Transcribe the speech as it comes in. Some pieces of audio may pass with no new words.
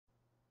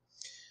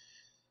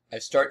I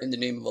start in the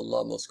name of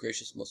Allah, most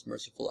gracious, most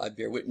merciful. I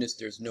bear witness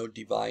there is no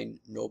divine,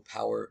 no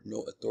power,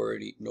 no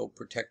authority, no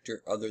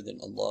protector other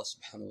than Allah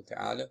subhanahu wa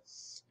ta'ala.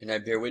 And I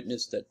bear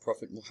witness that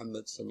Prophet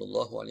Muhammad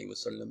sallallahu alaihi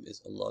wasallam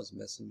is Allah's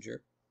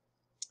messenger.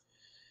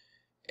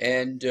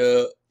 And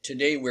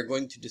today we're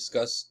going to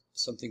discuss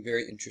something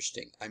very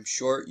interesting. I'm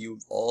sure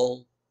you've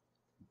all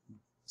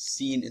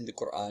seen in the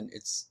Quran,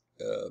 it's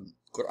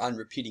Quran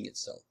repeating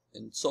itself.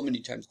 And so many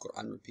times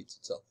Quran repeats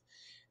itself.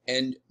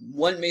 And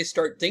one may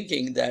start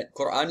thinking that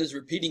Quran is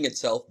repeating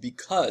itself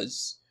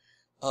because,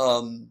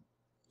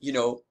 you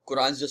know,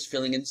 Quran's just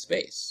filling in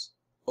space.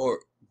 Or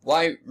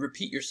why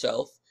repeat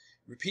yourself?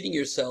 Repeating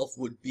yourself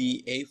would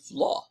be a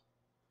flaw,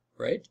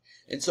 right?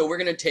 And so we're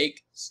going to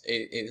take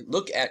a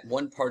look at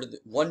one part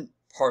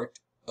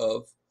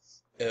of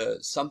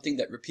something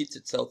that repeats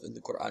itself in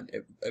the Quran,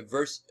 a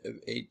verse,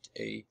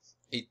 a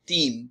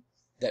theme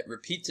that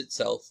repeats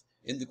itself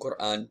in the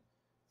Quran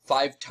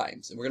 5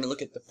 times. And we're going to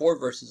look at the 4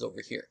 verses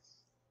over here.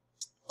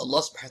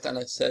 Allah subhanahu wa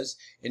ta'ala says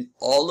in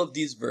all of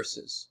these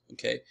verses,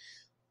 okay,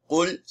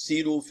 قُلْ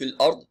سِيرُوا فِي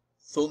الْأَرْضِ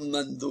ثُمَّ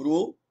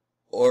انظُرُوا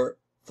or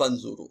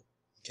فَانْظُرُوا.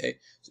 Okay,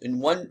 so in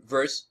one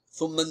verse,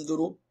 ثُمَّ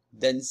انظُرُوا,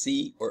 then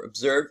see or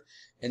observe,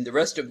 and the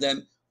rest of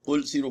them,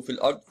 قُلْ سِيرُوا فِي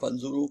الْأَرْضِ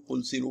فَانْظُرُوا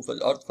قُلْ سِيرُوا فِي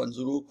الْأَرْضِ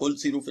فَانْظُرُوا قُلْ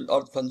سِيرُوا فِي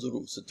الْأَرْضِ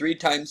فَانْظُرُوا. So 3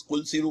 times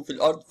قُلْ سِيرُوا فِي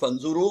الْأَرْضِ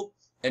فَانْظُرُوا,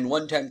 and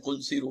 1 time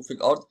قُلْ سِيرُوا فِي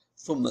الْأَرْضِ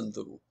ثُمَّ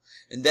انظُرُوا.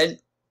 And then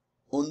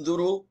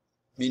انظُرُوا,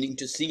 meaning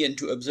to see and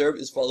to observe,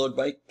 is followed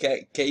by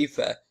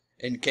كَيْفَ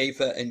and كَيْفَ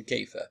and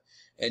كَيْفَ.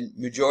 And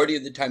majority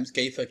of the times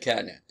كَيْفَ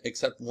كَانَ,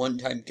 except 1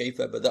 time كَيْفَ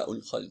بَدَأُ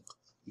الْخَلْقِ.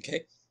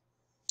 Okay?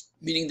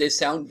 Meaning they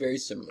sound very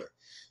similar.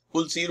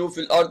 قُلْ سِيرُوا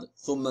فِي الْأَرْضِ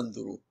ثُمَّ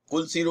انظُرُوا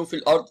قُلْ سِيرُوا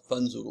فِي الْأَرْضِ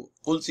فَانْظُرُوا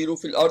قُلْ سِيرُوا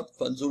فِي الْأَرْضِ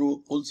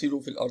فَانْظُرُوا قُلْ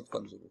سِيرُوا فِي الْأَرْضِ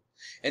فَانْظُرُوا.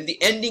 And the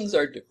endings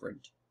are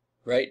different,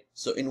 right?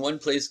 So in one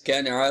place,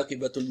 كَانَ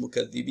عَاقِبَةُ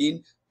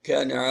الْمُكَذِّبِينَ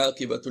كَانَ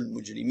عَاقِبَةُ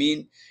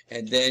الْمُجْرِمِينَ,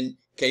 and then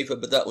كَيْفَ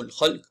بَدَأُ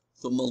الْخَلْقِ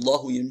ثُمَّ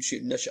اللَّهُ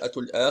يُنْشِئُ النَّشْأَةَ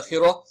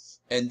الْآخِرَةَ,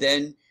 and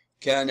then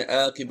كَانَ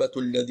عَاقِبَةُ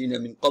الَّذِينَ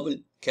مِنْ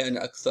قَبْلِ كَانَ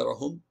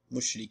أَكْثَرَهُمْ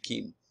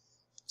مُشْرِكِينَ.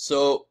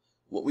 So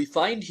what we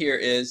find here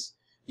is,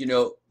 you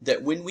know,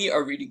 that when we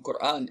are reading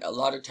Quran, a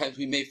lot of times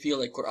we may feel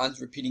like Quran's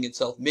repeating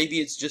itself.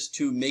 Maybe it's just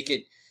to make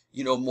it,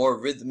 you know, more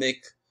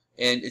rhythmic,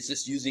 and it's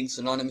just using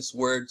synonymous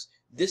words.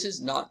 This is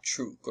not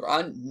true.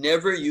 Quran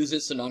never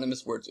uses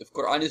synonymous words. If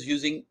Quran is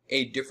using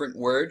a different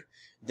word,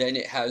 then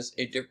it has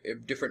a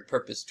different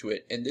purpose to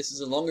it. And this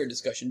is a longer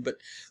discussion, but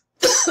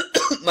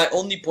my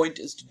only point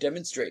is to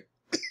demonstrate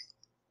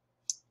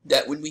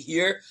that when we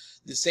hear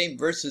the same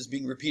verses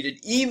being repeated,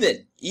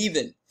 even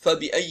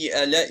فَبِأَيِّ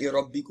آلَاءِ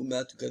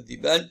رَبِّكُمَا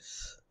تُكَذِّبَانِ,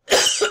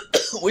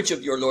 which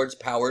of your Lord's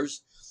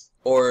powers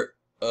or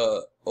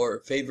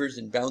favors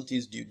and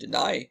bounties do you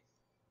deny?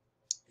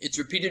 It's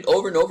repeated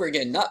over and over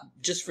again, not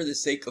just for the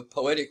sake of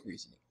poetic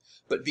reasoning,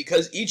 but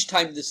because each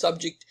time the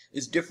subject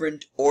is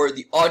different or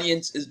the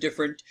audience is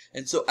different.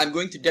 And so I'm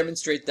going to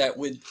demonstrate that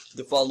with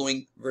the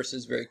following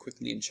verses very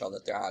quickly,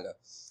 inshallah ta'ala.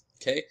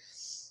 Okay,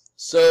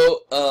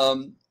 so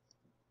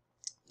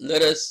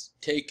let us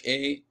take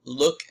a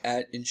look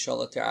at,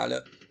 inshallah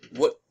ta'ala.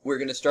 What we're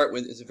going to start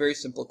with is a very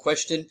simple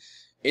question.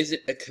 Is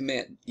it a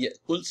command? Yes,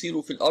 قُلْ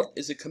سِيرُوا فِي الْأَرْضِ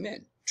is a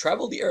command.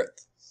 Travel the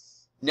earth.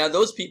 Now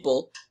those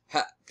people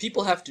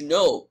have to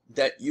know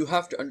that you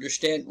have to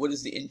understand what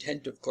is the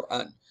intent of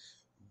Quran.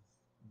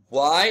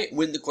 Why,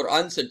 when the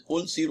Quran said,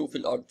 قُلْ سِيرُوا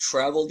فِي الْأَرْضِ,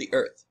 travel the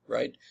earth,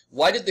 right?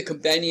 Why did the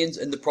companions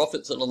and the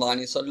Prophet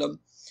ﷺ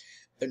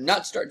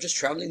not start just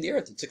traveling the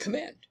earth? It's a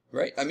command,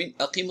 right? I mean,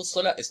 aqimus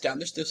salah,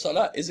 establish the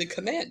salah, is a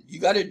command. You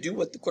got to do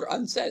what the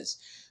Quran says.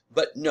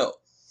 But no,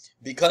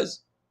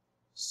 because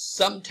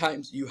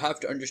sometimes you have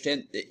to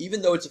understand that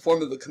even though it's a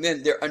form of a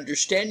command, their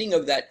understanding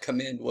of that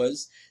command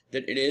was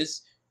that it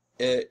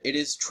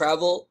is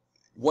travel.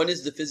 One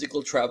is the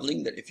physical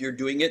traveling, that if you're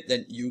doing it,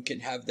 then you can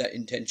have that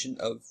intention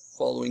of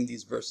following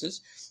these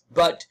verses.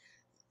 But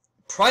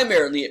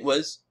primarily it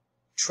was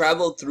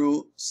travel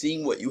through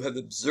seeing what you have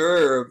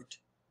observed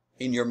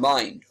in your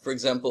mind. For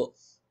example,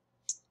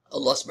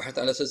 Allah subhanahu wa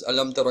ta'ala says,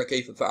 Alam tara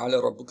kayfa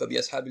fa'ala rabbuka bi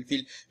ashabil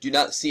fil. Do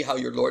not see how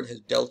your Lord has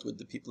dealt with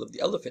the people of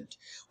the elephant.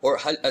 Or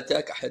Hal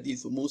ataka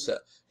hadithu Musa.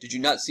 Did you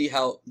not see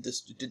how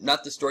did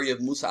not the story of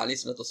Musa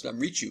alayhi salatu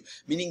wasalam reach you?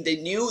 Meaning they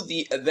knew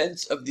the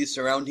events of the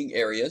surrounding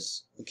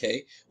areas.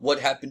 Okay, what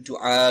happened to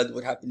Ad,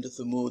 what happened to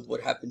Thamud, what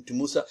happened to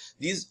Musa.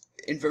 These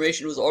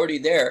information was already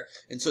there,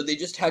 and so they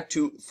just had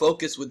to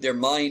focus with their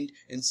mind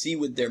and see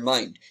with their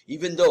mind.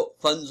 Even though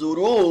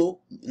fanzuru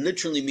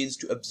literally means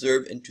to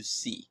observe and to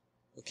see.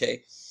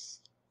 Okay.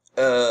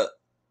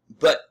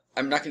 But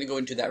I'm not going to go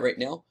into that right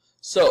now.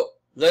 So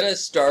let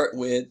us start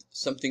with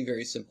something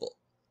very simple.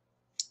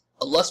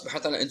 Allah subhanahu wa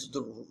ta'ala in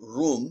Surah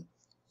Rum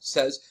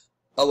says,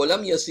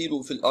 أَوَلَمْ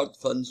يَسِيرُوا فِي الْأَرْضِ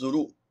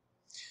فَانْظُرُوا.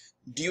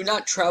 Do you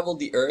not travel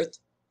the earth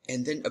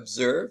and then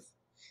observe?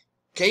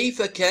 كَيْفَ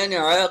كَانَ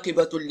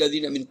عَاقِبَةُ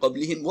الَّذِينَ مِنْ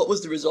قَبْلِهِمْ. What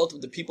was the result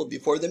of the people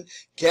before them?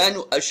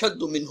 كَانُوا أَشَدُّ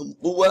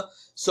مِنْهُمْ قُوَّةً.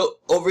 So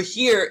over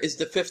here is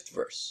the 5th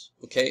verse.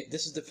 Okay,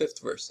 this is the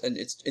 5th verse, and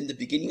it's in the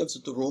beginning of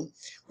Surah Rum,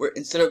 where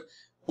instead of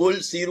قُلْ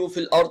سِيرُوا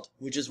فِي الْأَرْضِ,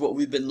 which is what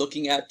we've been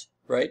looking at,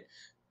 right?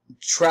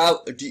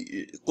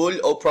 Qul,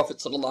 O Prophet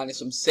sallallahu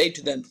alaihi wasallam, say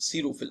to them,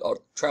 siru fil ard,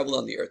 travel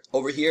on the earth.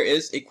 Over here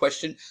is a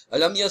question.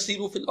 Alam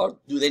yasiru fil ard,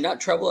 do they not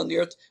travel on the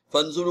earth?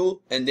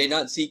 Fanzuru, and they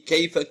not see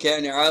kayfa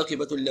kana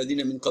aqibatu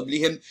alladhina min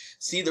qablihim,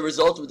 see the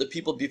result of the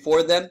people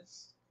before them.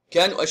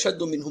 Kanu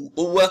ashaddu minhum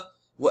quwwa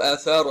wa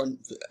atharu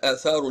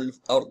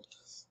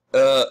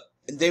al-ard.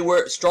 They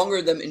were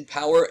stronger than them in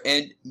power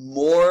and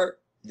more,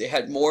 they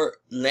had more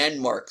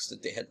landmarks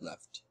that they had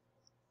left.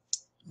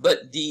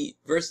 But the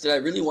verse that I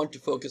really want to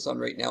focus on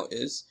right now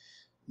is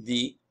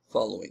the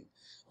following.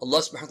 Allah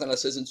subhanahu wa ta'ala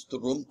says in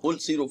Surah Rum, قُلْ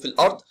سِيرُوا فِي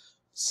الْأَرْضِ,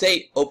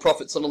 say, O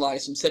Prophet sallallahu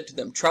alaihi wasallam, said to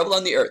them, travel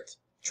on the earth,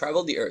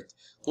 travel the earth.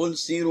 قُلْ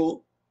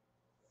سِيرُوا,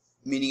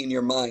 meaning in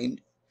your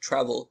mind,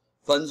 travel.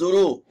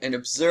 فَانْزُرُوا, and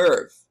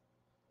observe.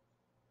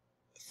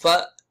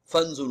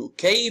 فَانْزُرُوا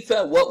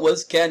كَيْفَ, what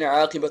was كَانَ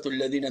عَاقِبَةُ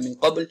الَّذِينَ مِنْ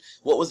قَبْلِ,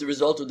 what was the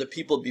result of the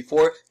people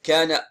before?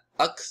 كَانَ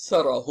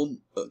أكثرهم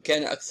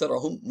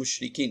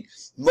مشركين.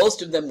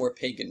 Most of them were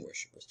pagan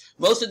worshippers.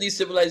 Most of these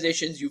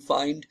civilizations you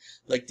find,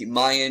 like the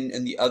Mayan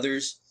and the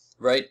others,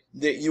 right,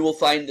 that you will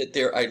find that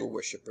they're idol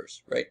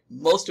worshippers, right?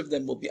 Most of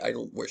them will be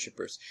idol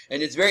worshippers.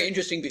 And it's very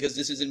interesting because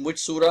this is in which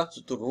surah?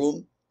 Surah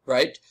Rum,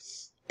 right?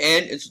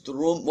 And in Surah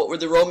Rum, what were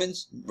the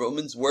Romans?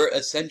 Romans were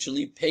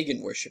essentially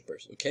pagan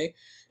worshippers, okay?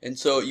 And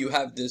so you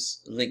have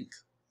this link.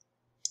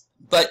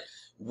 But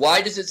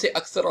why does it say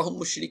أكثرهم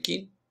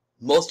مشركين?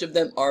 Most of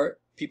them are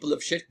people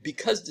of shirk,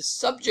 because the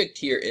subject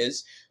here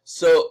is,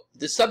 so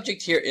the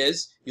subject here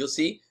is, you'll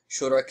see,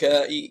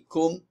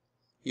 shurakaikum,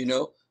 you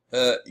know,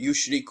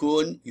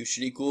 yushrikun,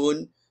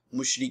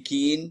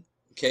 mushrikeen,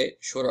 okay,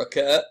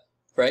 shuraka,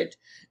 right?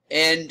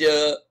 And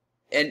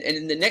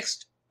in the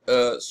next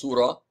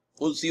surah,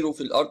 قُلْ سِيرُوا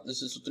فِي الْأَرْضِ,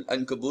 this is Surah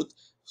Al-Ankabut,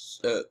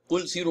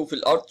 قُلْ سِيرُوا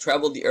فِي الْأَرْضِ,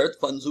 travel the earth,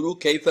 فَانْظُرُوا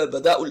كَيْفَ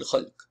بَدَأُ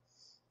الْخَلْقِ,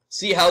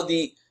 see how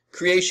the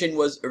creation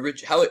was,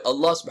 how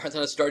Allah subhanahu wa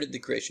ta'ala started the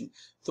creation.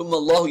 ثُمَّ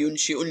اللَّهُ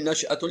يُنْشِئُ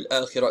النَّشْأَةُ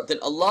الْآخِرَةِ, then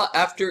Allah,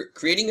 after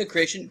creating a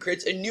creation,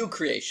 creates a new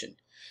creation,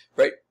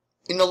 right?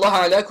 إِنَّ اللَّهَ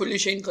عَلَى كُلِّ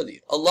شَيْءٍ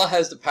قَدِيرٌ, Allah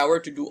has the power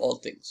to do all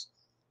things.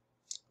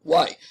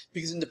 Why?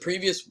 Because in the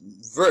previous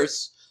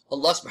verse,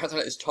 Allah subhanahu wa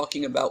ta'ala is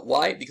talking about,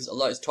 why? Because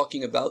Allah is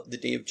talking about the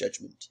Day of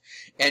Judgment.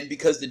 And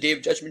because the Day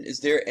of Judgment is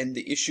there, and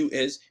the issue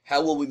is,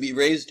 how will we be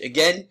raised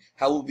again?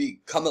 How will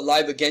we come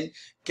alive again?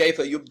 كَيْفَ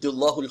يُبْدِي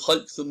اللَّهُ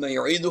الْخَلْقَ ثُمَّ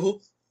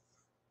يُعِيدُهُ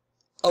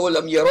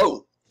أَوَلَمْ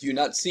يَرَوْا, do you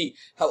not see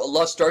how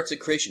Allah starts a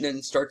creation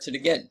and starts it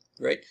again,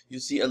 right? You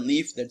see a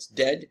leaf that's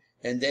dead,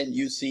 and then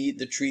you see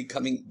the tree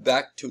coming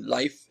back to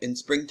life in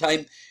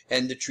springtime,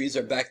 and the trees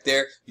are back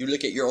there. You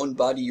look at your own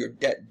body, your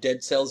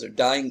dead cells are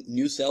dying,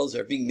 new cells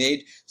are being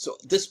made. So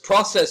this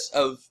process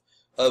of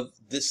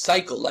this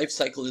cycle, life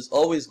cycle, is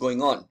always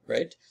going on,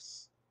 right?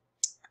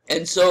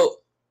 And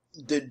so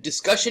the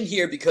discussion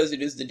here, because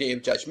it is the Day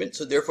of Judgment,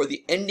 so therefore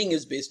the ending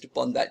is based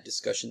upon that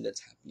discussion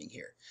that's happening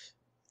here,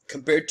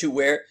 compared to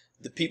where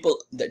the people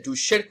that do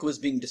shirk was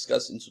being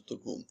discussed in Surah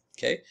Rum,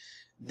 okay?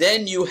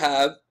 Then you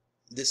have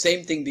the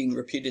same thing being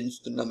repeated in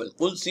Surah Namal.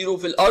 قُلْ سِيرُوا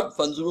فِي الْأَرْضِ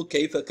فَانْظُرُوا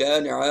كَيْفَ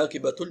كَانَ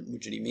عَاقِبَةُ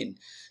الْمُجْرِمِينَ,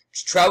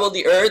 travel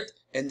the earth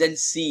and then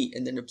see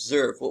and then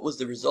observe what was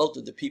the result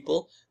of the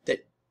people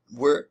that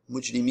were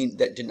mujrimeen,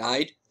 that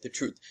denied the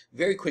truth.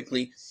 Very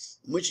quickly,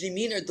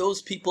 mujrimeen are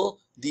those people,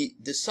 the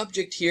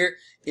subject here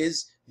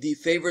is the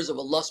favors of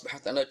Allah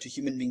subhanahu wa ta'ala to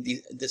human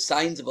beings, the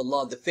signs of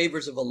Allah, the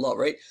favors of Allah,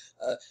 right?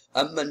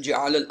 أَمَّنْ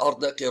جَعَلَ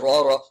الْأَرْضَ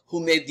قِرَارًا, who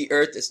made the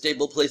earth a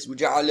stable place,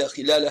 وَجَعَلَ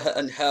خِلَالَهَا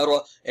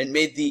أَنْهَارًا, and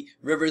made the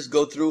rivers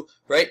go through,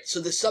 right?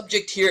 So the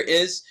subject here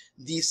is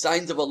the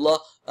signs of Allah.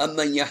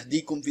 أَمَّنْ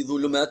يَهْدِيكُمْ فِي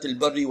ظُلُمَاتِ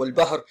الْبَرِّ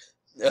وَالْبَحْرِ,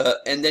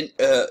 and then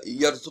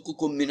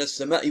يَرْزُقُكُم مِّنَ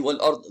السَّمَاءِ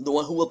وَالْأَرْضِ, the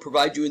one who will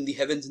provide you in the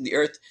heavens and the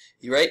earth,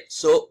 right?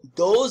 So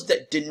those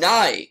that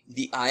deny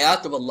the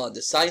ayat of Allah,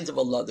 the signs of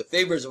Allah, the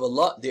favors of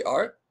Allah, they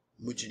are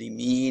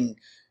mujrimeen.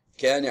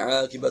 كَانَ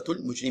عَاقِبَةُ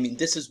الْمُجْرِمِينَ.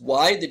 This is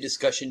why the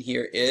discussion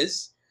here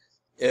is,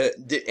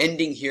 the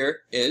ending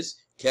here is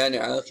كَانَ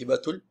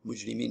عَاقِبَةُ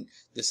الْمُجْرِمِينَ.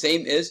 The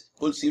same is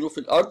قُلْ سِيرُوا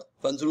فِي الْأَرْضِ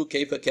فَانْظُرُوا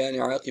كَيْفَ كَانَ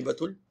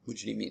عَاقِبَةُ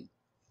الْمُجْرِمِينَ.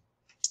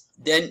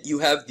 Then you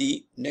have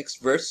the next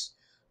verse,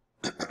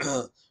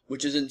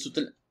 which is in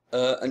Surah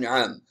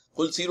Al-An'am.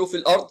 قُلْ سِيرُوا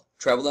فِي الْأَرْضِ,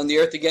 travel on the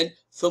earth again.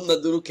 ثُمَّ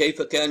انظُرُوا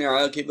كَيْفَ كَانَ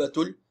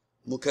عَاقِبَةُ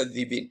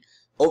الْمُكَذِّبِينَ.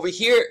 Over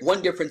here,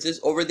 one difference is,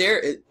 over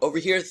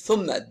here,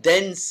 thumma,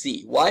 then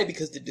see. Why?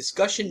 Because the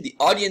discussion, the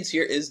audience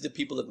here is the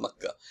people of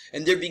Makkah,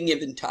 and they're being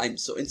given time.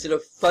 So instead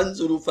of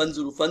fanzuru,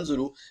 fanzuru,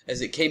 fanzuru,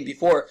 as it came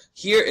before,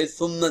 here is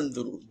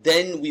thummanzuru,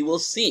 then we will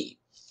see.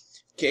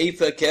 كَيْفَ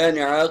كَانَ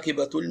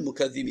عَاقِبَةُ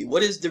الْمُكَذِّبِينَ.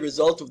 What is the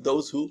result of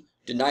those who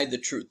deny the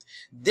truth?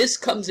 This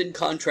comes in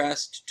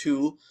contrast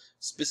to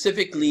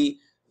specifically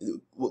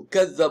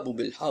وَكَذَّبُوا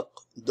بِالْحَقِّ,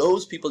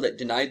 those people that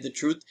denied the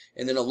truth.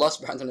 And then Allah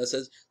subhanahu wa ta'ala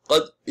says,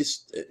 قَدْ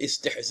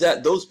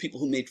إِسْتِحْزَاء, those people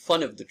who made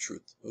fun of the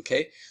truth,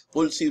 okay?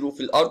 قُلْ سِيرُوا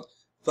فِي الْأَرْضِ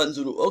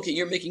فَانْظُرُوا, okay,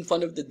 you're making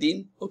fun of the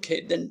deen,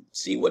 okay, then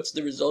see what's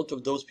the result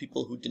of those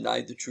people who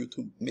denied the truth,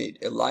 who made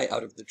a lie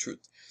out of the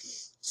truth.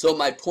 So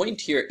my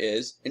point here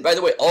is, and by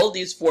the way, all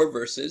these 4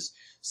 verses,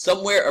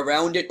 somewhere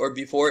around it or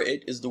before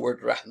it is the word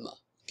rahmah,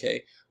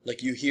 okay?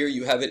 Like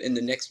you have it in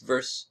the next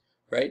verse,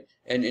 right?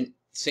 And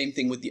Same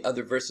thing with the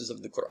other verses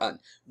of the Quran.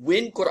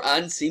 When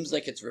Quran seems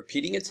like it's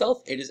repeating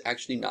itself, it is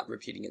actually not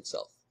repeating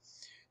itself.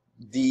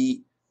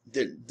 The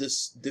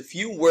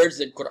few words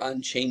that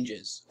Quran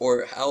changes,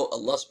 or how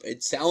Allah,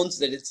 it sounds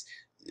that it's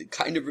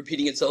kind of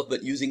repeating itself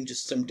but using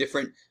just some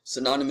different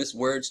synonymous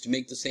words to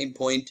make the same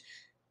point.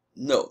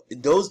 No,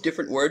 those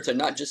different words are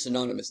not just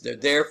synonymous. They're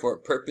there for a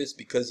purpose,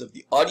 because of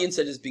the audience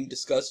that is being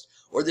discussed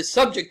or the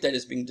subject that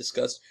is being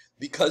discussed.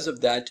 Because of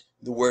that,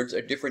 the words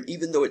are different.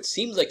 Even though it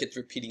seems like it's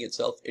repeating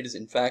itself, it is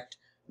in fact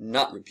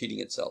not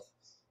repeating itself.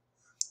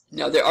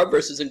 Now, there are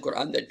verses in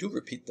Quran that do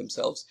repeat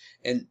themselves,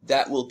 and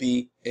that will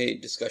be a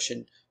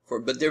discussion for,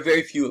 but there are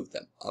very few of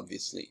them,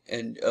 obviously.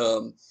 And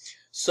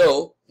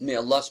so may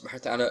Allah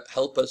subhanahu wa ta'ala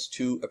help us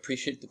to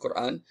appreciate the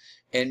Quran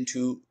and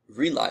to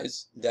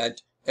realize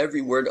that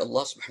every word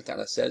Allah subhanahu wa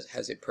ta'ala says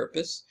has a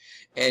purpose.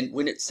 And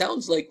when it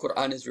sounds like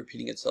Quran is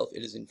repeating itself,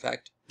 it is in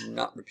fact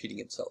not repeating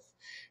itself.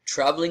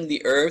 Traveling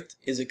the earth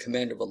is a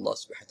command of Allah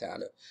subhanahu wa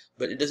ta'ala.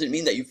 But it doesn't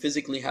mean that you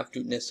physically have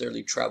to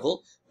necessarily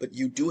travel, but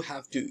you do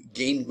have to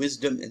gain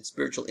wisdom and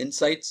spiritual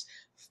insights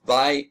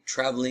by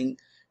traveling,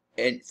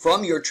 and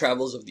from your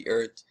travels of the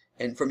earth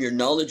and from your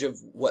knowledge of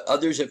what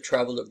others have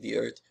traveled of the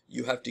earth,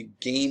 you have to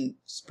gain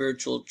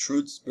spiritual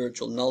truth,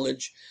 spiritual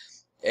knowledge,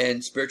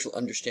 and spiritual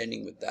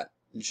understanding with that.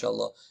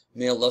 Inshallah,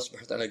 may Allah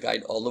subhanahu wa ta'ala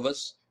guide all of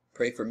us.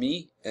 Pray for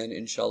me, and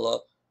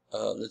inshallah,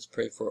 let's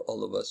pray for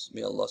all of us.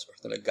 May Allah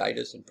subhanahu wa ta'ala guide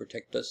us and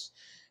protect us,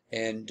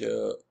 and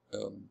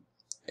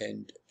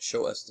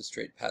show us the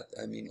straight path.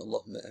 Ameen.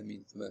 Allahumma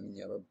ameen. Thumma ameen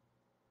ya Rabb.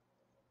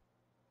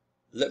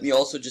 Let me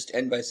also just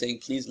end by saying,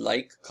 please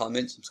like,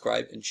 comment,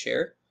 subscribe, and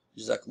share.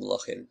 Jazakumullah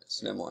khairan.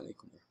 Assalamu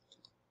alaikum.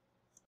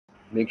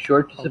 Make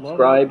sure to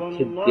subscribe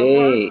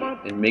today,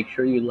 and make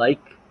sure you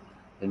like,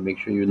 and make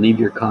sure you leave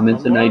your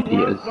comments and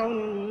ideas.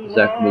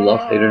 Jazakumullah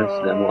khairan.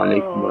 Assalamu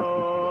alaikum wa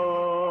rahmatullah.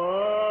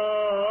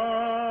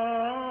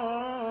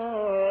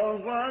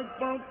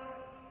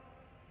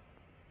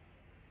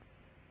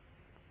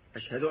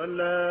 أشهد أن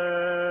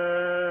لا